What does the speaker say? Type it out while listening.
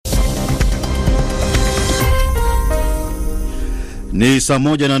Ni saa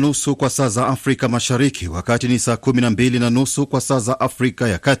 1:30 kwa saa za Afrika Mashariki, wakati ni saa 12:30 kwa saa za Afrika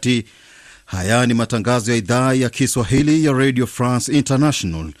ya Kati. Haya ni matangazo ya idhaa ya Kiswahili ya Radio France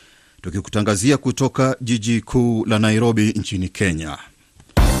International, tukikutangazia kutoka jiji kuu la Nairobi nchini Kenya.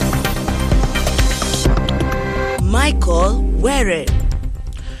 Michael Were.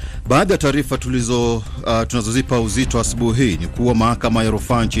 Baada ya taarifa tunazozipa uzito asubuhi hii ni kuwa mahakama ya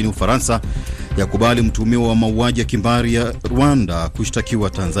rufaa nchini Ufaransa yakubali mtuhumiwa wa mauaji ya kimbari ya Rwanda kushtakiwa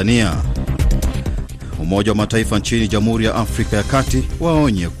Tanzania. Umoja wa Mataifa nchini Jamhuri ya Afrika ya Kati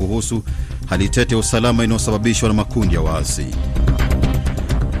waonye kuhusu hali tete ya usalama inayosababishwa na makundi ya waasi.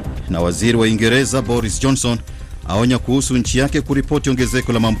 Na waziri wa Uingereza Boris Johnson aonya kuhusu nchi yake kuripoti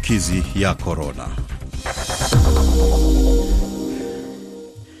ongezeko la maambukizi ya korona.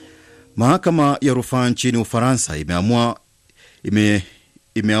 Mahakama ya rufaa nchini Ufaransa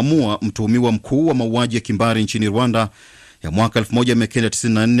imeamua mtuhumiwa mkuu wa mauaji ya kimbari nchini Rwanda ya mwaka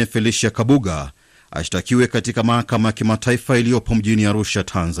 1994 Felicia Kabuga ashtakiwe katika mahakama ya kimataifa iliyopo mjini Arusha,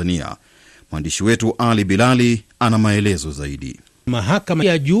 Tanzania. Mwandishi wetu Ali Bilali ana maelezo zaidi. Mahakama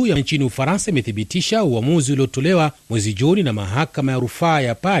ya juu ya nchini Ufaransa imethibitisha uamuzi uliotolewa mwezi Juni na mahakama ya rufaa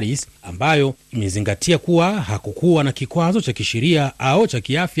ya Paris, ambayo imezingatia kuwa hakukuwa na kikwazo cha kisheria au cha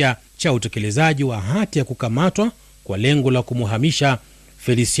kiafya cha utekelezaji wa hati ya kukamatwa kwa lengo la kumuhamisha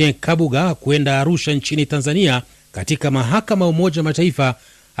Felicien Kabuga kwenda Arusha nchini Tanzania katika mahakama ya Umoja wa Mataifa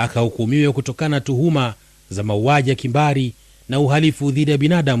akahukumiwa kutokana na tuhuma za mauaji ya kimbari na uhalifu dhidi ya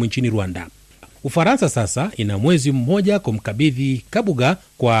binadamu nchini Rwanda. Ufaransa sasa ina mwezi mmoja kumkabidhi Kabuga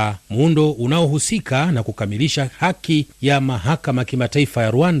kwa muundo unaohusika na kukamilisha haki ya mahakama kimataifa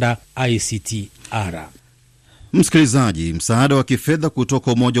ya Rwanda ICTR. Msikilizaji, msaada wa kifedha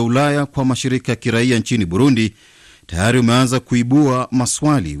kutoka Umoja wa Ulaya kwa mashirika ya kiraia nchini Burundi tayari umeanza kuibua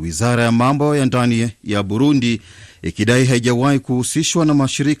maswali, wizara ya mambo ya ndani ya Burundi ikidai haijawahi kuhusishwa na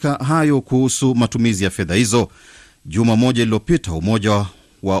mashirika hayo kuhusu matumizi ya fedha hizo. Juma moja lililopita Umoja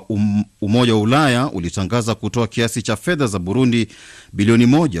wa Ulaya ulitangaza kutoa kiasi cha fedha za Burundi bilioni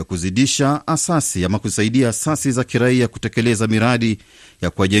 1 kuzidisha asasi ama kusaidia asasi za kiraia kutekeleza miradi ya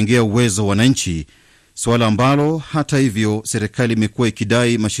kuwajengea uwezo wananchi, swala ambalo hata hivyo serikali imekuwa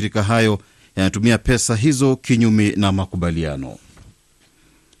ikidai mashirika hayo yanatumia pesa hizo kinyume na makubaliano.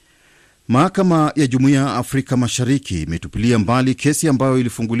 Mahakama ya Jumuiya ya Afrika Mashariki imetupilia mbali kesi ambayo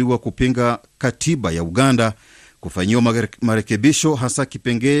ilifunguliwa kupinga katiba ya Uganda kufanyiwa marekebisho, hasa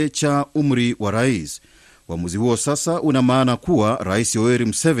kipengee cha umri wa rais. Uamuzi huo sasa una maana kuwa Rais Yoweri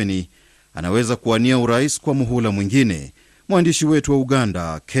Museveni anaweza kuwania urais kwa muhula mwingine. Mwandishi wetu wa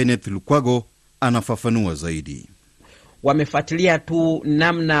Uganda Kenneth Lukwago anafafanua zaidi. Wamefuatilia tu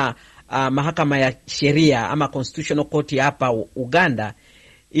namna mahakama ya sheria ama Constitutional Court hapa Uganda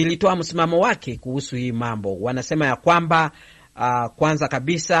ilitoa msimamo wake kuhusu hii mambo. Wanasema ya kwamba kwanza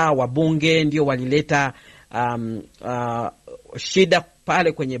kabisa wabunge ndio walileta shida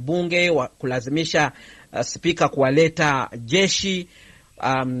pale kwenye bunge kulazimisha spika kuwaleta jeshi.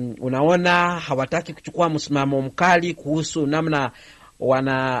 Unaona hawataki kuchukua msimamo mkali kuhusu namna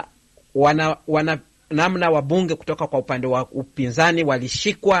namna wabunge kutoka kwa upande wa upinzani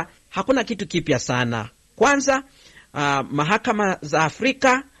walishikwa. Hakuna kitu kipya sana. Kwanza mahakama za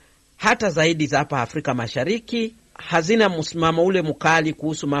Afrika hata zaidi za hapa Afrika Mashariki hazina msimamo ule mkali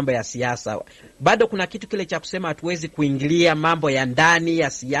kuhusu mambo ya siasa. Bado kuna kitu kile cha kusema hatuwezi kuingilia mambo ya ndani ya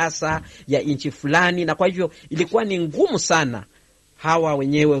siasa ya nchi fulani, na kwa hivyo ilikuwa ni ngumu sana hawa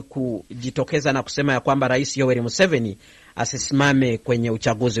wenyewe kujitokeza na kusema ya kwamba Rais Yoweri Museveni asisimame kwenye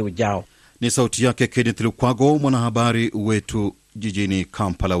uchaguzi ujao. Ni sauti yake Kenneth Lukwago, mwanahabari wetu jijini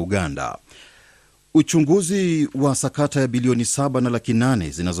Kampala, Uganda. Uchunguzi wa sakata ya bilioni 7.8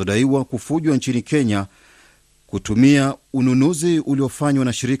 zinazodaiwa kufujwa nchini Kenya kutumia ununuzi uliofanywa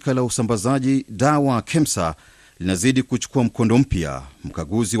na shirika la usambazaji dawa KEMSA linazidi kuchukua mkondo mpya.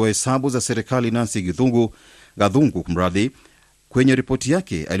 Mkaguzi wa hesabu za serikali Nancy Gathungu kwenye ripoti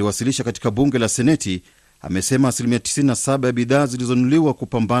yake aliwasilisha katika bunge la Seneti amesema 97% ya bidhaa zilizonunuliwa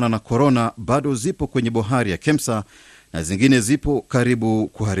kupambana na korona bado zipo kwenye bohari ya KEMSA na zingine zipo karibu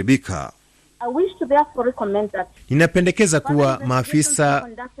kuharibika. Ninapendekeza kuwa maafisa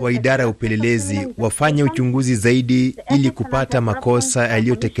wa idara ya upelelezi wafanye uchunguzi zaidi ili kupata makosa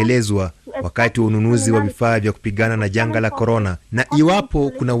yaliyotekelezwa wakati wa ununuzi wa vifaa vya kupigana na janga la korona, na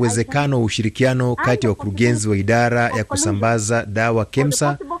iwapo kuna uwezekano wa ushirikiano kati ya wakurugenzi wa idara ya kusambaza dawa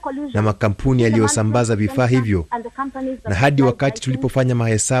KEMSA na makampuni yaliyosambaza vifaa hivyo. Na hadi wakati tulipofanya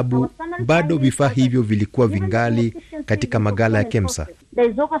mahesabu, bado vifaa hivyo vilikuwa vingali katika magala ya KEMSA.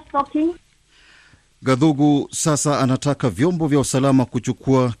 Gathungu sasa anataka vyombo vya usalama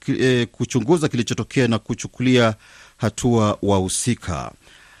kuchunguza kilichotokea na kuchukulia hatua wahusika.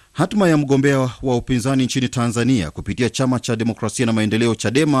 Hatma ya mgombea wa upinzani nchini Tanzania kupitia chama cha demokrasia na maendeleo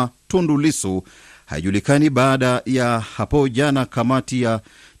Chadema, Tundu Lissu, haijulikani baada ya hapo jana kamati ya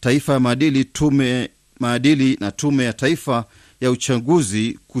taifa ya maadili na tume ya taifa ya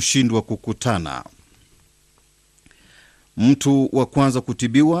uchaguzi kushindwa kukutana. Mtu wa kwanza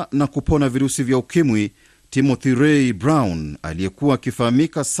kutibiwa na kupona virusi vya ukimwi, Timothy Ray Brown, aliyekuwa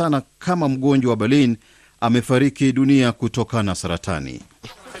akifahamika sana kama mgonjwa wa Berlin, amefariki dunia kutokana na saratani.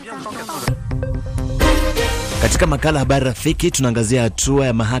 Katika makala Habari Rafiki tunaangazia hatua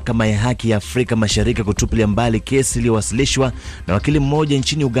ya mahakama ya haki ya Afrika Mashariki kutupilia mbali kesi iliyowasilishwa na wakili mmoja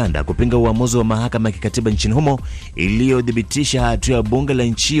nchini Uganda kupinga uamuzi wa mahakama ya kikatiba nchini humo iliyodhibitisha hatua ya bunge la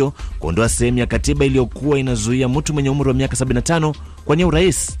nchi hiyo kuondoa sehemu ya katiba iliyokuwa inazuia mtu mwenye umri wa miaka 75 kuwania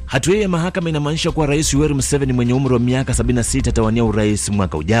urais. Hatua ya mahakama inamaanisha kuwa Rais Yoweri Museveni mwenye umri wa miaka 76 atawania urais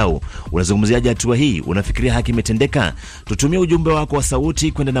mwaka ujao. Unazungumziaje hatua hii? Unafikiria haki imetendeka? Tutumie ujumbe wako wa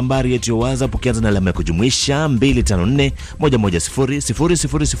sauti kwenda nambari yetu ya WhatsApp ukianza na alama ya kujumuisha 254 110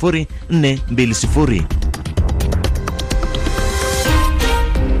 000 420.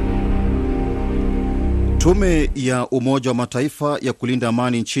 Tume ya Umoja wa Mataifa ya kulinda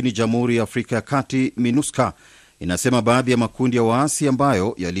amani nchini Jamhuri ya Afrika ya Kati, MINUSCA, inasema baadhi ya makundi ya waasi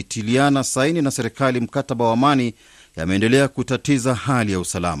ambayo yalitiliana saini na serikali mkataba wa amani yameendelea kutatiza hali ya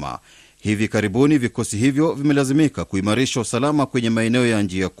usalama. Hivi karibuni vikosi hivyo vimelazimika kuimarisha usalama kwenye maeneo ya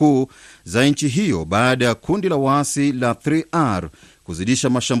njia kuu za nchi hiyo baada ya kundi la waasi la 3R kuzidisha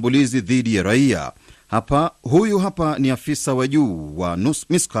mashambulizi dhidi ya raia. Huyu hapa ni afisa wa juu wa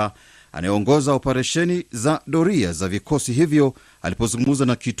MINUSCA anayeongoza operesheni za doria za vikosi hivyo alipozungumza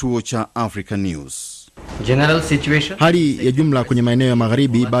na kituo cha African News. Hali ya jumla kwenye maeneo ya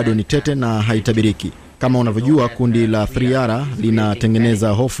magharibi bado ni tete na haitabiriki. Kama unavyojua, kundi la 3R linatengeneza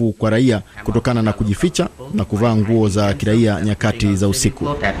hofu kwa raia kutokana na kujificha na kuvaa nguo za kiraia nyakati za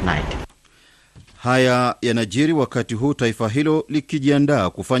usiku. Haya yanajiri wakati huu taifa hilo likijiandaa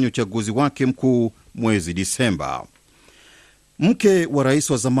kufanya uchaguzi wake mkuu mwezi Disemba. Mke wa rais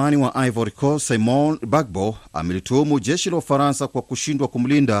wa zamani wa Ivory Coast Simon Bagbo amelituhumu jeshi la Ufaransa kwa kushindwa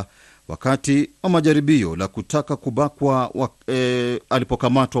kumlinda wakati wa majaribio la kutaka kubakwa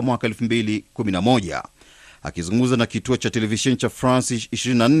alipokamatwa mwaka 2011. Akizungumza na kituo cha televisheni cha France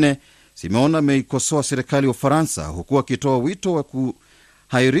 24, Simon ameikosoa serikali ya Ufaransa huku akitoa wito wa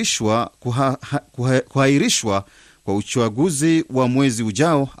kuhairishwa kwa uchaguzi wa mwezi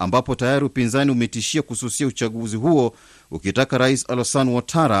ujao, ambapo tayari upinzani umetishia kususia uchaguzi huo ukitaka Rais Alassane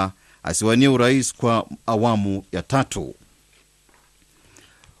Ouattara asiwanie urais kwa awamu ya 3.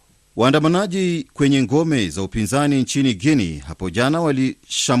 Waandamanaji kwenye ngome za upinzani nchini Guinea hapo jana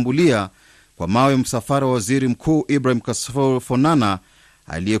walishambulia kwa mawe msafara wa waziri mkuu Ibrahim Kassouf Fonana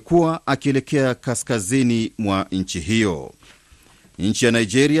aliyekuwa akielekea kaskazini mwa nchi hiyo. Nchi ya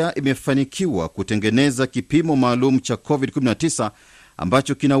Nigeria imefanikiwa kutengeneza kipimo maalum cha COVID-19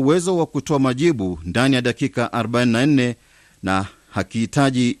 ambacho kina uwezo wa kutoa majibu ndani ya dakika 44 na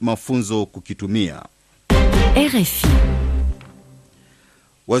hakihitaji mafunzo kukitumia. RFI.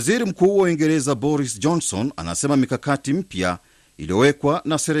 Waziri Mkuu wa Uingereza Boris Johnson anasema mikakati mpya iliyowekwa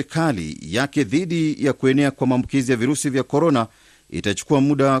na serikali yake dhidi ya kuenea kwa maambukizi ya virusi vya korona itachukua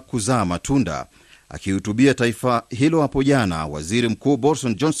muda kuzaa matunda. Akihutubia taifa hilo hapo jana, Waziri Mkuu Boris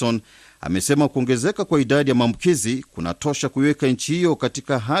Johnson amesema kuongezeka kwa idadi ya maambukizi kunatosha kuiweka nchi hiyo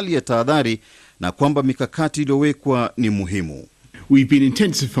katika hali ya tahadhari na kwamba mikakati iliyowekwa ni muhimu.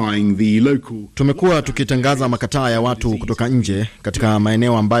 Tumekuwa tukitangaza makataa ya watu kutoka nje katika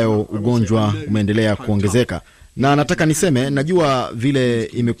maeneo ambayo ugonjwa umeendelea kuongezeka. Na nataka niseme, najua vile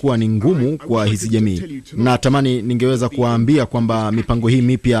imekuwa ni ngumu kwa hizi jamii. Na tamani ningeweza kuwaambia kwamba mipango hii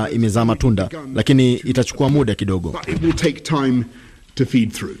mipya imezaa matunda, lakini itachukua muda kidogo.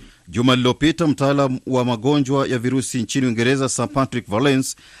 Juma lililopita, mtaalam wa magonjwa ya virusi nchini Uingereza Sir Patrick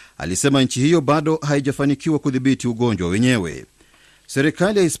Vallance alisema nchi hiyo bado haijafanikiwa kudhibiti ugonjwa wenyewe.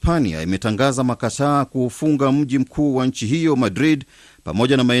 Serikali ya Hispania imetangaza makataa kuufunga mji mkuu wa nchi hiyo Madrid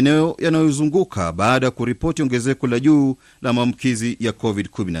pamoja na maeneo yanayozunguka baada ya kuripoti ongezeko la juu la maambukizi ya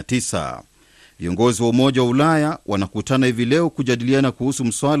COVID-19. Viongozi wa Umoja wa Ulaya wanakutana hivi leo kujadiliana kuhusu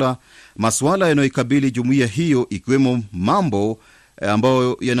masuala yanayoikabili jumuiya hiyo, ikiwemo mambo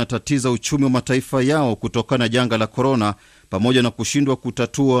ambayo yanatatiza uchumi wa mataifa yao kutokana na janga la korona pamoja na kushindwa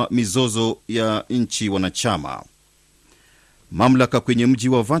kutatua mizozo ya nchi wanachama. Mamlaka kwenye mji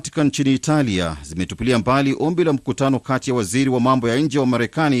wa Vatican nchini Italia zimetupilia mbali ombi la mkutano kati ya waziri wa mambo ya nje wa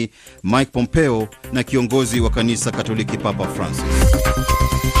Marekani Mike Pompeo na kiongozi wa kanisa Katoliki Papa Francis.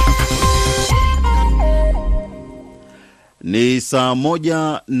 Ni saa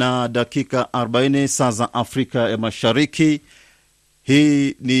 1:40 saa za Afrika ya Mashariki.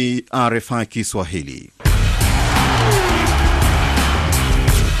 Hii ni RFI Kiswahili.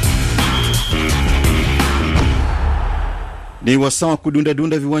 Ni wasaa kudunda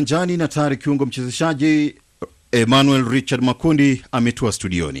viwanjani na tayari kiungo mchezeshaji Emmanuel Richard Makundi ametua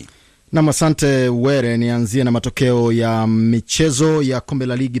studioni. Na asante Were, nianzie na matokeo ya michezo ya kombe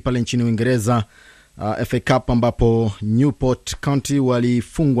la ligi pale nchini Uingereza, FA Cup, ambapo Newport County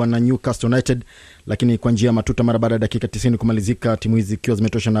walifungwa na Newcastle United, lakini kwa njia ya matuta mara baada ya dakika 90 kumalizika, timu hizi ikiwa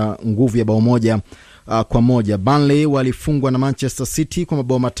zimetosha na nguvu ya bao 1-1. Burnley walifungwa na Manchester City kwa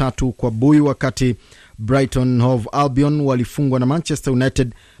mabao 3-0, wakati Brighton Hove Albion walifungwa na Manchester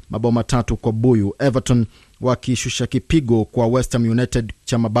United mabao 3-0. Everton wakishusha kipigo kwa West Ham United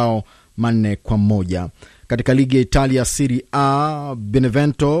cha mabao 4-1. Katika ligi ya Italia Serie A,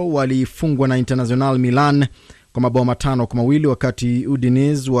 Benevento walifungwa na Internazionale Milan kwa mabao 5-2, wakati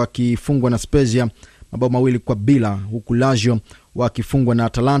Udinese wakifungwa na Spezia mabao 2-0, huku Lazio wakifungwa na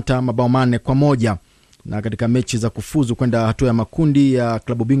Atalanta mabao 4-1. Na katika mechi za kufuzu kwenda hatua ya makundi ya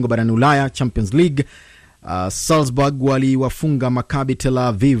klabu bingwa barani Ulaya Champions League, Salzburg waliwafunga Maccabi Tel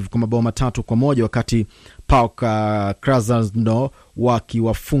Aviv kwa mabao 3-1, wakati PAOK Krasnodar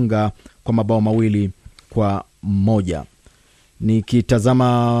wakiwafunga kwa mabao 2-1.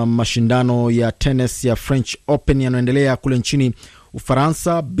 Nikitazama mashindano ya tennis ya French Open yanaendelea kule nchini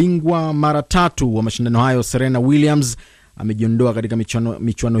Ufaransa, bingwa mara 3 wa mashindano hayo Serena Williams amejiondoa katika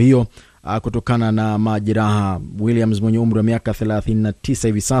michuano hiyo kutokana na majeraha. Williams mwenye umri wa miaka 39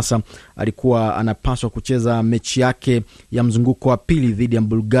 hivi sasa alikuwa anapaswa kucheza mechi yake ya mzunguko wa pili dhidi ya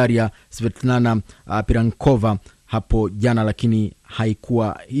Bulgaria Svetlana Pirankova hapo jana, lakini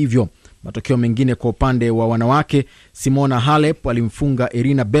haikuwa hivyo. Matokeo mengine kwa upande wa wanawake, Simona Halep alimfunga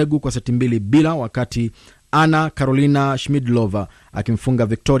Irina Begu kwa seti 2-0, wakati Anna Karolina Schmidlova akimfunga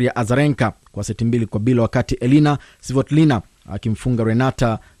Victoria Azarenka kwa seti 2-0, wakati Elina Svitolina akimfunga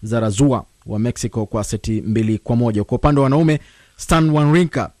Renata Zarazua wa Mexico kwa seti 2-1. Kwa upande wa wanaume, Stan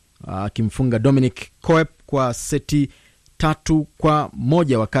Wawrinka akimfunga Dominic Koep kwa seti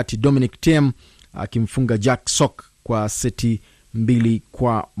 3-1, wakati Dominic Thiem akimfunga Jack Sock kwa seti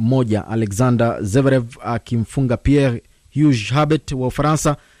 2-1. Alexander Zverev akimfunga Pierre Hugues Herbert wa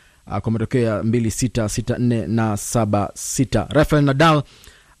Ufaransa kwa matokeo ya 2-6, 6-4 na 7-6. Rafael Nadal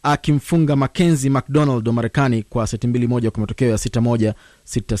akimfunga Mackenzie McDonald wa Marekani kwa seti 2-1 kwa matokeo ya 6-1,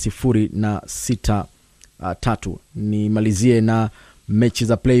 6-0 na 6-3. Nimalizie na mechi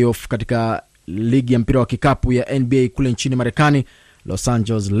za playoff katika ligi ya mpira wa kikapu ya NBA kule nchini Marekani. Los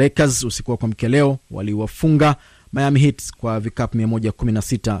Angeles Lakers usiku wa kuamkia leo waliwafunga Miami Heat kwa vikapu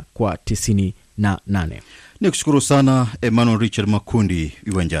 116-98. Nikushukuru sana Emmanuel Richard Makundi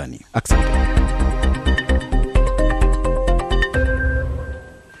uwanjani. Asante.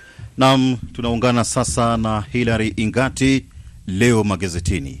 Naam, tunaungana sasa na Hilary Ingati leo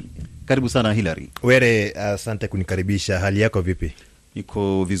magazetini. Karibu sana Hilary. Were, asante kunikaribisha. Hali yako vipi?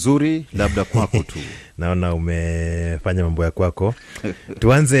 Niko vizuri, labda kwako tu. Naona umefanya mambo ya kwako.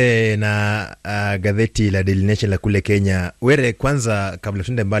 Tuanze na gazeti la Daily Nation la kule Kenya. Were, kwanza kabla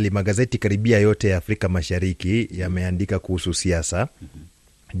tuende mbali, magazeti karibia yote ya Afrika Mashariki yameandika kuhusu siasa.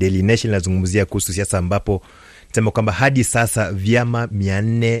 Daily Nation lazungumzia kuhusu siasa, ambapo sema kwamba hadi sasa vyama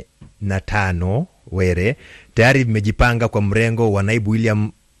 405 Were tayari vimejipanga kwa mrengo wa naibu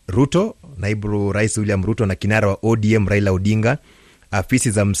rais William Ruto na kinara wa ODM Raila Odinga.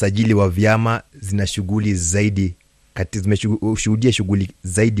 Afisi za msajili wa vyama zimeshuhudia shughuli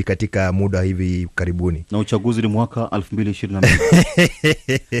zaidi katika muda hivi karibuni. Na uchaguzi ni mwaka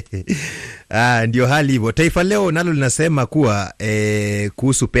 2022. Ndio hali hivyo. Taifa Leo nalo linasema kuwa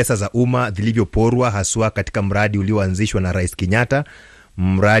kuhusu pesa za umma zilivyoporwa, haswa katika mradi ulioanzishwa na Rais Kenyatta,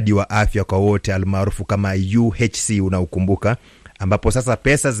 mradi wa afya kwa wote almaarufu kama UHC, unaukumbuka, ambapo sasa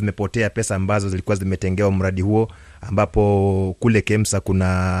pesa zimepotea, pesa ambazo zilikuwa zimetengewa mradi huo, ambapo kule Kemsa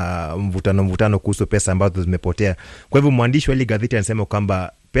kuna mvutano kuhusu pesa ambazo zimepotea. Kwa hivyo mwandishi wa ile gazeti anasema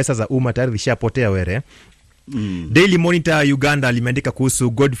kwamba pesa za umma tayari zishapotea Were. Daily Monitor Uganda limeandika kuhusu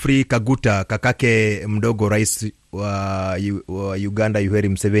Godfrey Kaguta, kakake mdogo rais wa Uganda Yoweri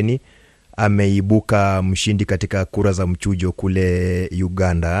Museveni, ameibuka mshindi katika kura za mchujo kule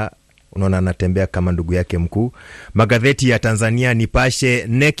Uganda. Unaona, anatembea kama ndugu yake mkuu. Magazeti ya Tanzania, Nipashe,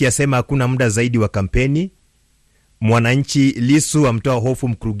 NEC yasema hakuna muda zaidi wa kampeni. Mwananchi, Lisu amtoa hofu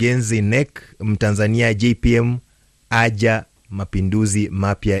mkurugenzi NEC. Mtanzania, JPM aja mapinduzi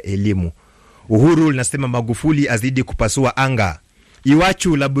mapya elimu. Uhuru linasema Magufuli azidi kupasua anga.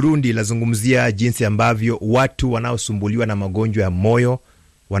 Iwachu la Burundi lazungumzia jinsi ambavyo watu wanaosumbuliwa na magonjwa ya moyo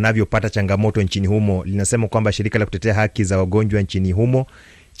wanavyopata changamoto nchini humo. Linasema kwamba shirika la kutetea haki za wagonjwa nchini humo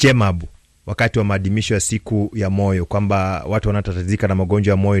Chemabu, wakati wa maadhimisho ya siku ya moyo, kwamba watu wanaotatizika na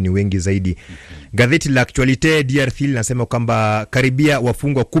magonjwa ya moyo ni wengi zaidi. Gazeti la Actualite DRC linasema kwamba karibia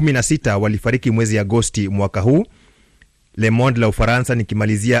wafungwa 16 walifariki mwezi Agosti mwaka huu. Le Monde la Ufaransa,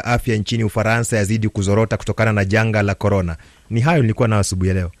 nikimalizia afya nchini Ufaransa yazidi kuzorota kutokana na janga la corona. Ni hayo nilikuwa na asubuhi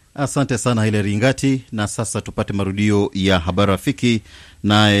ya leo. Asante sana Hilary Ngati, na sasa tupate marudio ya habari rafiki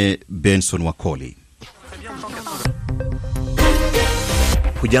naye Benson Wakoli.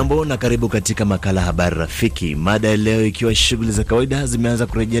 Hujambo na karibu katika makala habari rafiki. Mada ya leo ikiwa shughuli za kawaida zimeanza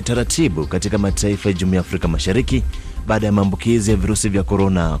kurejea taratibu katika mataifa ya Jumuiya ya Afrika Mashariki baada ya maambukizi ya virusi vya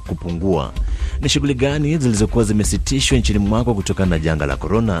korona kupungua. Ni shughuli gani zilizokuwa zimesitishwa nchini mwako kutokana na janga la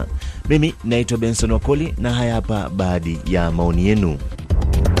korona? Mimi naitwa Benson Wakoli na haya hapa baadhi ya maoni yenu.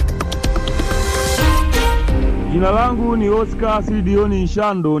 Jina langu ni Oscar Sidioni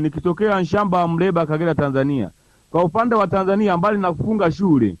Nshando, nikitokea Nshamba Mleba, Kagera, Tanzania. Kwa upande wa Tanzania, mbali na kufunga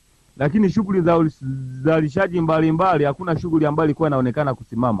shule, lakini shughuli za uzalishaji mbalimbali hakuna shughuli ambayo ilikuwa inaonekana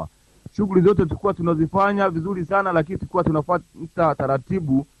kusimama. Shughuli zote tulikuwa tunazifanya vizuri sana, lakini tulikuwa tunafuata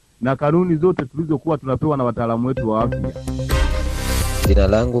taratibu na kanuni zote tulizokuwa tunapewa na wataalamu wetu wa afya. Jina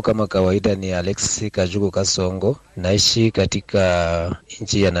langu kama kawaida ni Alex Kajugo Kasongo. Naishi katika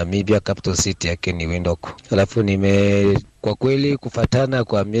nchi ya Namibia, capital city yake ni Windhoek. Alafu kwa kweli kufatana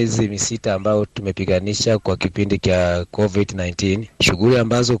kwa miezi 6 ambao tumepiganisha kwa kipindi cha COVID-19, shughuli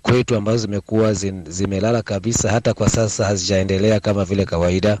ambazo kwetu ambazo zimekuwa zimelala kabisa hata kwa sasa hazijaendelea kama vile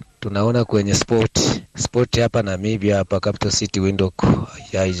kawaida. Tunaona kwenye sport hapa Namibia, hapa capital city Windhoek,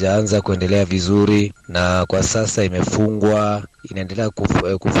 haijaanza kuendelea vizuri, na kwa sasa imefungwa, inaendelea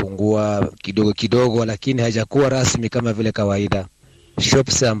kufungua kidogo kidogo, lakini haijakuwa rasmi kama vile kawaida.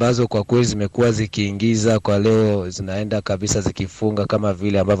 Shops ambazo kwa kweli zimekuwa zikiingiza kwa leo zinaenda kabisa zikifunga kama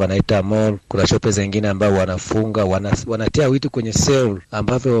vile ambavyo wanaita mall. Kuna shops zingine ambao wanafunga, wanatia vitu kwenye sale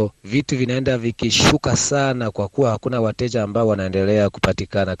ambavyo vitu vinaenda vikishuka sana kwa kuwa hakuna wateja ambao wanaendelea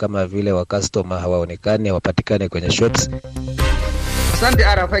kupatikana, kama vile wa customer hawapatikane kwenye shops. Asante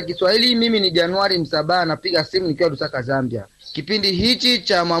RFI Kiswahili, mimi ni Januari Msabaha, napiga simu nikiwa Lusaka, Zambia. Kipindi hichi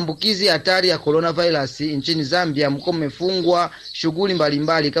cha maambukizi hatari ya coronavirus nchini Zambia, mko mmefungwa shughuli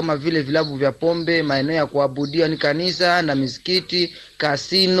mbalimbali kama vile vilabu vya pombe, maeneo ya kuabudia ni kanisa na misikiti,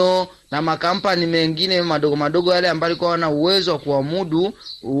 kasino na makampani mengine madogo madogo yale ambayo kwa wana uwezo wa kuamudu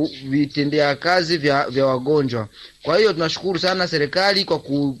vitendea kazi vya wagonjwa. Kwa hiyo tunashukuru sana serikali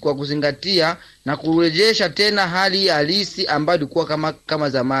kwa kuzingatia na kurejesha tena hali halisi ambayo ilikuwa kama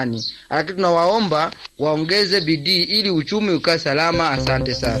zamani. Lakini tunawaomba waongeze bidii ili uchumi ukae salama.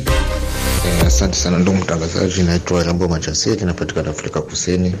 Asante sana. Asante sana ndugu mtangazaji, naitwa Rambo Machaseti, napatikana Afrika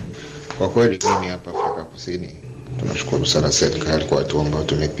Kusini. Kwa kweli mimi hapa Afrika Kusini tunashukuru sana serikali kwa watu ambao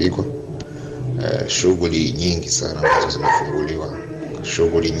tumepigwa. Shughuli nyingi sana ambazo zimefunguliwa.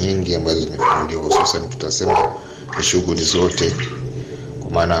 Hususan tutasema ni shughuli zote.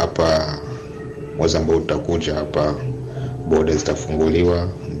 Kwa maana hapa mwezi ambao utakuja hapa boda zitafunguliwa,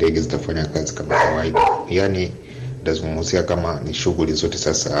 ndege zitafanya kazi kama kawaida. Yaani ndazungumzia kama ni shughuli zote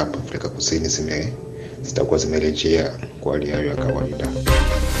sasa hapa Afrika Kusini zitakuwa zimerejea kwa hali ya kawaida.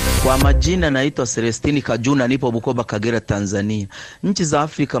 Kwa majina naitwa Celestini Kajuna, nipo Bukoba, Kagera, Tanzania. Nchi za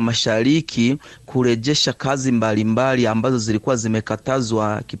Afrika Mashariki kurejesha kazi mbalimbali ambazo zilikuwa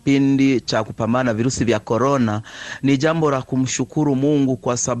zimekatazwa kipindi cha kupambana virusi vya korona ni jambo la kumshukuru Mungu,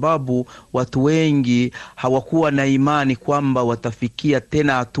 kwa sababu watu wengi hawakuwa na imani kwamba watafikia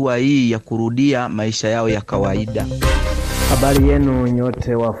tena hatua hii ya kurudia maisha yao ya kawaida. Habari yenu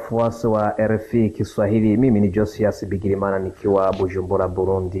nyote wafuasi wa RFI Kiswahili, mimi ni Josias Bigirimana nikiwa Bujumbura,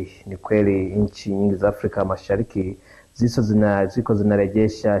 Burundi. Ni kweli nchi nyingi za Afrika Mashariki ziko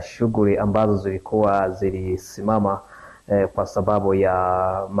zinarejesha shughuli ambazo zilikuwa zilisimama kwa sababu ya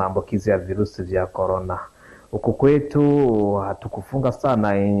maambukizi ya virusi vya corona. Huku kwetu hatukufunga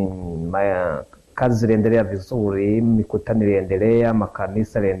sana, kazi ziliendelea vizuri, mikutano iliendelea,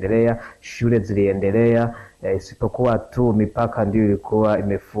 makanisa yaliendelea, shule ziliendelea, isipokuwa tu mipaka ndio ilikuwa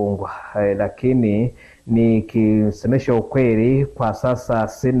imefungwa. Lakini nikisemesha ukweli, kwa sasa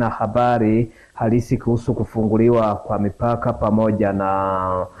sina habari halisi kuhusu kufunguliwa kwa mipaka pamoja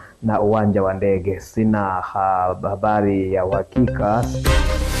na uwanja wa ndege. Sina habari ya uhakika.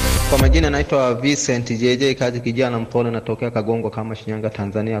 Kwa majina naitwa Vincent JJ kazi kijana mpole, natokea Kagongo kama Shinyanga,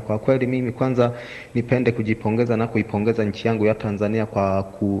 Tanzania. Kwa kweli mimi kwanza nipende kujipongeza na kuipongeza nchi yangu ya Tanzania kwa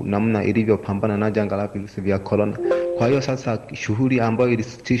namna ilivyopambana na janga la virusi vya corona. Kwa hiyo sasa shughuli ambayo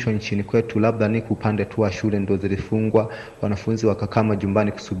ilisitishwa nchini kwetu labda ni upande tu wa shule ndio zilifungwa, wanafunzi wakakaa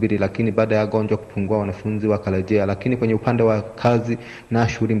majumbani kusubiri, lakini baada ya gonjwa kupungua wanafunzi wakarejea. Lakini kwenye upande wa kazi na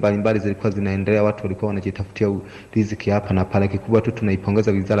shughuli mbalimbali zilikuwa zinaendelea, watu walikuwa wanajitafutia riziki hapa na pale. Kikubwa tu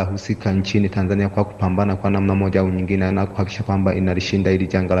tunaipongeza wizara husika nchini Tanzania kwa kupambana kwa namna moja au nyingine na kuhakikisha kwamba inalishinda hili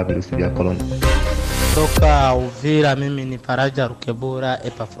janga la virusi vya corona. Toka Uvira, mimi ni Faraja Rukebura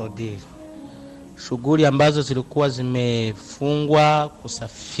Epafrodil. Shughuli ambazo zilikuwa zimefungwa,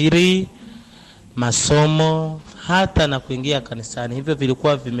 kusafiri, masomo, hata na kuingia kanisani, hivyo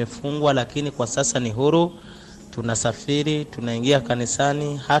vilikuwa vimefungwa, lakini kwa sasa ni huru. Tunasafiri, tunaingia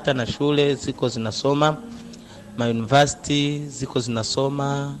kanisani, hata na shule ziko zinasoma, university ziko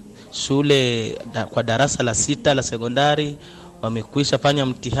zinasoma, shule kwa darasa la 6 la sekondari wamekwisha fanya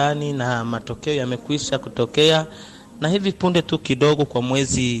mtihani na matokeo yamekwisha kutokea, na hivi punde tu kidogo kwa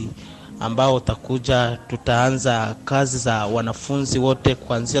mwezi ambao utakuja tutaanza kazi za wanafunzi wote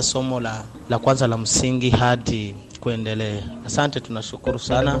kuanzia somo la kwanza la msingi hadi kuendelea. Asante, tunashukuru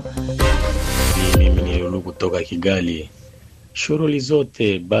sana. Mimi ni Lulu kutoka Kigali. Shughuli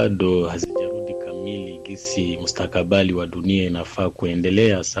zote bado hazijarudi kamili gisi mustakabali wa dunia inafaa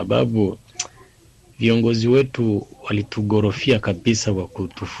kuendelea, sababu viongozi wetu walitugorofia kabisa kwa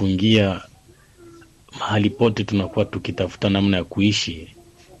kutufungia mahali pote tunakuwa tukitafuta namna ya kuishi.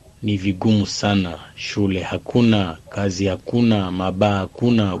 Ni vigumu sana, shule hakuna, kazi hakuna, mabaa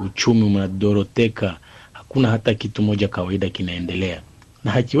hakuna, uchumi unadoroteka, hakuna hata kitu moja kawaida kinaendelea.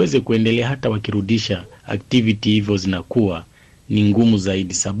 Na hakiweze kuendelea hata wakirudisha activity hivyo zinakuwa ni ngumu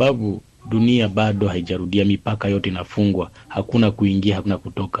zaidi, sababu dunia bado haijarudia, mipaka yote inafungwa, hakuna kuingia, hakuna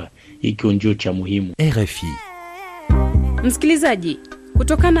kutoka. Hiki ndio cha muhimu. RFI. Msikilizaji,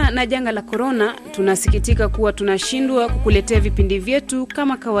 kutokana na janga la corona, tunasikitika kuwa tunashindwa kukuletea vipindi vyetu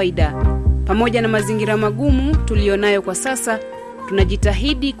kama kawaida. Pamoja na mazingira magumu tulionayo kwa sasa,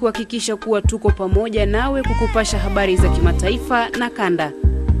 tunajitahidi kuhakikisha kuwa tuko pamoja nawe kukupasha habari za kimataifa na kanda.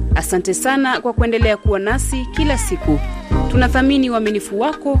 Asante sana kwa kuendelea kuwa nasi kila siku. Tunathamini uaminifu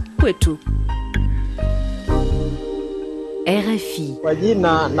wako kwetu. RFI. Kwa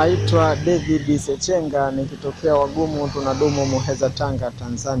jina naitwa David Sechenga, nikitokea Wagumu Tunadumu, Muheza, Tanga,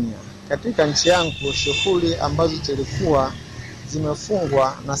 Tanzania. Katika nchi yangu shughuli ambazo zilikuwa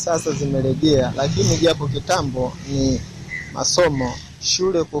zimefungwa na sasa zimerejea, lakini japo kitambo ni masomo,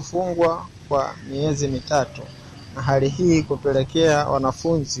 shule kufungwa kwa miezi 3, na hali hii kupelekea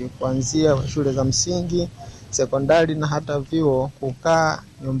wanafunzi kuanzia shule za msingi, sekondari na hata vyuo kukaa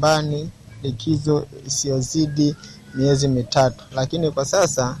nyumbani likizo isiyozidi miezi 3. Lakini kwa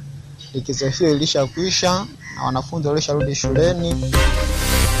sasa likizo hiyo ilishakwisha na wanafunzi walisharudi shuleni.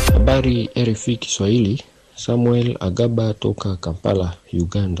 Habari RFI Kiswahili, Samuel Agaba toka Kampala,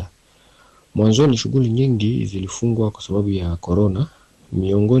 Uganda. Mwanzoni shughuli nyingi zilifungwa kwa sababu ya corona.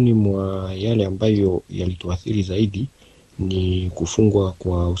 Miongoni mwa yale ambayo yalituathiri zaidi ni kufungwa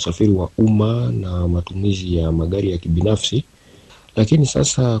kwa usafiri wa umma na matumizi ya magari ya kibinafsi. Lakini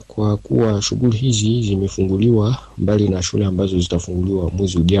sasa kwa kuwa shughuli hizi zimefunguliwa, mbali na shule ambazo zitafunguliwa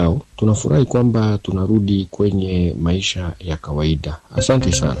mwezi ujao, tunafurahi kwamba tunarudi kwenye maisha ya kawaida.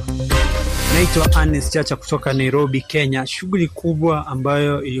 Asante sana. Naitwa Anes Chacha kutoka Nairobi, Kenya. Shughuli kubwa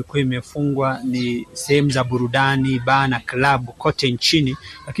ambayo ilikuwa imefungwa ni sehemu za burudani, baa na klabu kote nchini,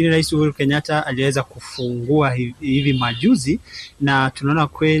 lakini Rais Uhuru Kenyatta aliweza kufungua hivi majuzi, na tunaona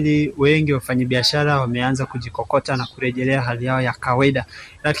kweli wengi wafanyabiashara wameanza kujikokota na kurejelea hali yao ya kawaida.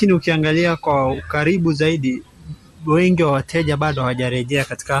 Lakini ukiangalia kwa ukaribu zaidi, wengi wa wateja bado hawajarejea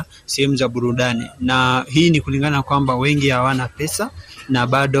katika sehemu za burudani, na hii ni kulingana kwamba wengi hawana pesa na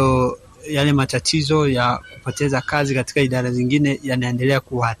bado yale matatizo ya kupoteza kazi katika idara zingine yanaendelea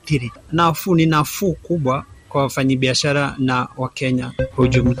kuathiri. Nafuu kubwa kwa wafanyabiashara na Wakenya kwa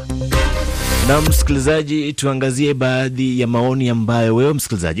ujumla. Na msikilizaji, tuangazie baadhi ya maoni ambayo wewe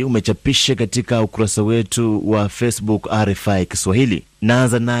msikilizaji umechapisha katika ukurasa wetu wa Facebook RFI Kiswahili.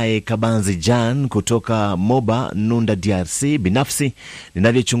 Naanza naye Kabanzi Jan kutoka Moba Nunda, DRC. Binafsi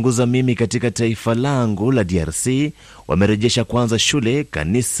ninavyochunguza mimi katika taifa langu la DRC, wamerejesha kwanza shule,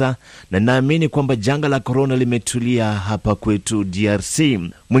 kanisa, na naamini kwamba janga la corona limetulia hapa kwetu DRC.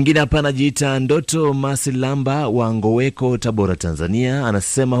 Mwingine hapa anajiita Ndoto Masilamba wa Ngoweko, Tabora, Tanzania.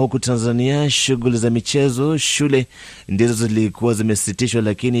 Anasema huku Tanzania shughuli za michezo, shule ndizo zilikuwa zimesitishwa,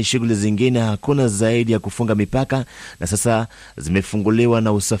 lakini shughuli zingine hakuna zaidi ya kufunga mipaka, na sasa zimefunguliwa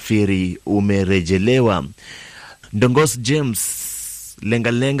na usafiri umerejelewa. Ndongos James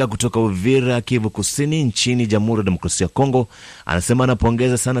Lengalenga kutoka Uvira, Kivu Kusini nchini Jamhuri ya Demokrasia ya Kongo anasema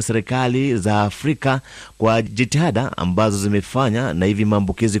anapongeza sana serikali za Afrika kwa jitihada ambazo zimefanya na hivi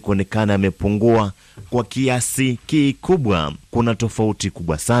maambukizi kuonekana yamepungua kwa kiasi kikubwa. Kuna tofauti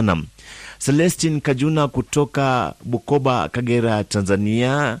kubwa sana. Celestine Kajuna kutoka Bukoba, Kagera,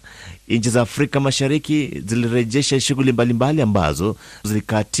 Tanzania. Nchi za Afrika Mashariki zilirejesha shughuli mbalimbali ambazo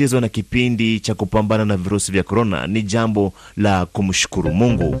zilikatizwa na kipindi cha kupambana na virusi vya korona. Ni jambo la kumshukuru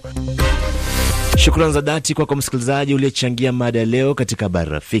Mungu. Shukrani za dhati kwa msikilizaji uliyechangia mada ya leo katika Habari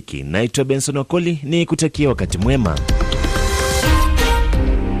Rafiki. Naitwa Benson Wakoli, ni kutakia wakati mwema.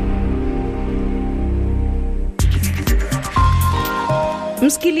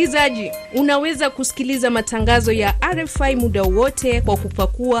 Msikilizaji, unaweza kusikiliza matangazo ya RFI muda wote kwa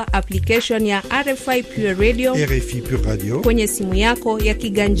kupakua application ya RFI Pure Radio, RFI Pure Radio kwenye simu yako ya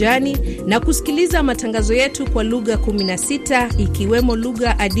kiganjani na kusikiliza matangazo yetu kwa lugha 16 ikiwemo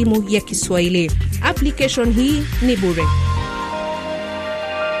lugha adimu ya Kiswahili. Application hii ni bure.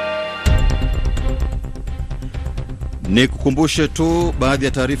 Ni kukumbushe tu baadhi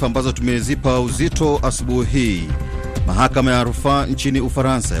ya taarifa ambazo tumezipa uzito asubuhi hii. Mahakama ya rufaa nchini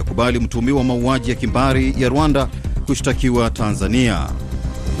Ufaransa yakubali mtuhumiwa mauaji ya kimbari ya Rwanda kushtakiwa Tanzania.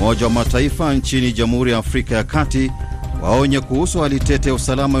 Umoja wa Mataifa nchini Jamhuri ya Afrika ya Kati waonya kuhusu hali tete ya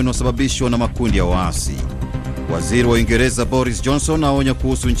usalama inayosababishwa na makundi ya waasi. Waziri wa Uingereza Boris Johnson aonya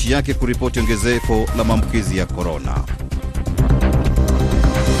kuhusu nchi yake kuripoti ongezeko la maambukizi ya korona.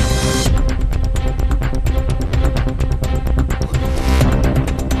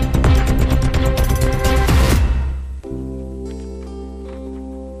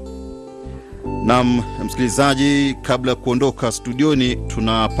 Naam, msikilizaji, kabla kuondoka studioni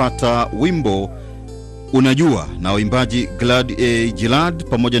tunapata wimbo Unajua na waimbaji Glad Gilad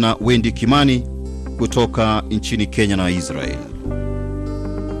pamoja na Wendy Kimani kutoka nchini Kenya na Israel.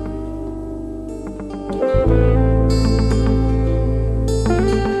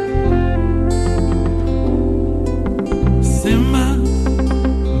 Sema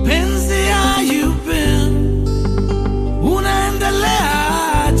mpenzi ayupe,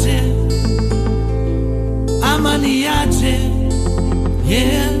 unaendeleaje ama niache?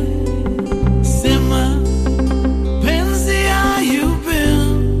 Yeah. Sema penzi ayupe,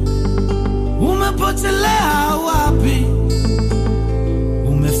 umepotelea wapi?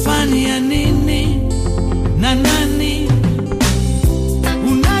 Umefanya nini na nani?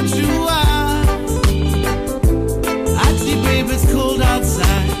 Unajua ati baby it's cold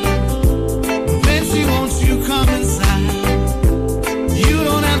outside. Penzi won't you come inside? You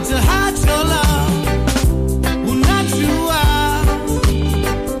don't have to hide your love. Unajua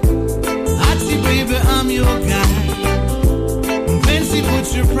ati baby I'm your guy. Penzi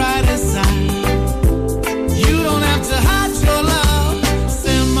put your pride aside. You don't have to hide your love.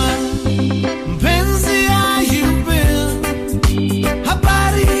 Sema mpenzi ayupe,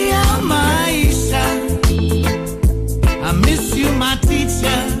 habari ya maisha. I miss you my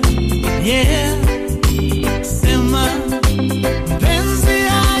teacher, yeah. Sema mpenzi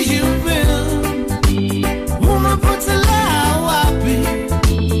ayupe, umepotelea wapi?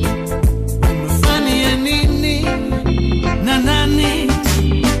 Umefanya nini na nani?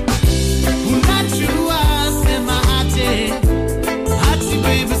 Unajua sema ate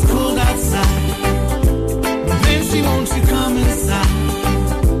baby it's cold outside. Mpenzi won't you come inside?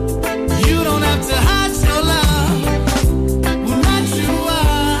 You don't have to hide your love. Unajua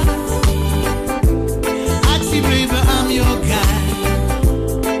ati baby I'm your guy.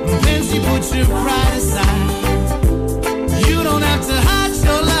 Mpenzi put your pride aside. You don't have to hide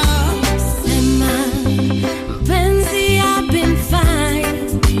your love. Sema mpenzi I've been fine,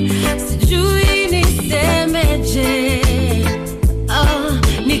 sijui nisemeje. Oh,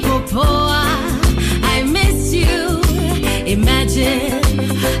 niko poa, I miss you. Imagine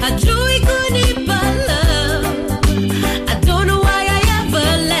hajui kunipa love. I don't know why I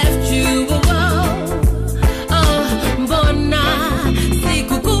ever left you. Oh, mbona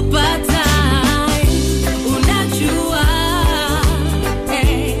sikukupata? Unajua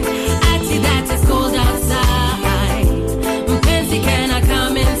ati that is cold outside. Mpenzi can I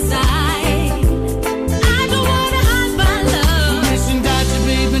come inside? I don't wanna hide my love. Missing Dodger,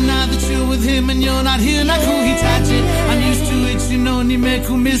 baby, now that you're with him and you're not here, na kuhitaji. I'm used to it, you know,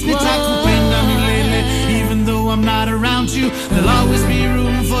 nimekumiss, nitakupenda milele. Even though I'm not around you, there'll always be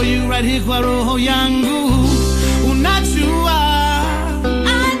room for you right here kwa roho yangu. Unajua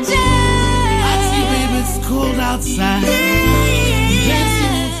ati baby it's cold outside.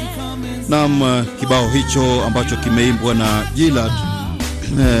 Naam, kibao hicho ambacho kimeimbwa na Gilad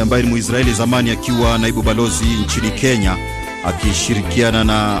ambaye ni Mwisraeli zamani akiwa naibu balozi nchini Kenya akishirikiana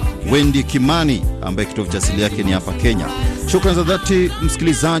na Wendy Kimani ambaye kitovu cha asili yake ni hapa Kenya. Shukrani za dhati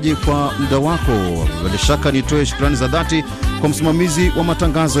msikilizaji kwa muda wako. Bila shaka nitoe shukrani za dhati kwa msimamizi wa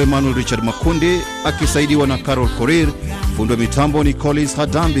matangazo Emmanuel Richard Makundi akisaidiwa na Carol Korir. Fundi wa mitambo ni Collins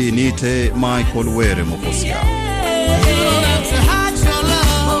Hadambi, niite Michael Were Mokosia.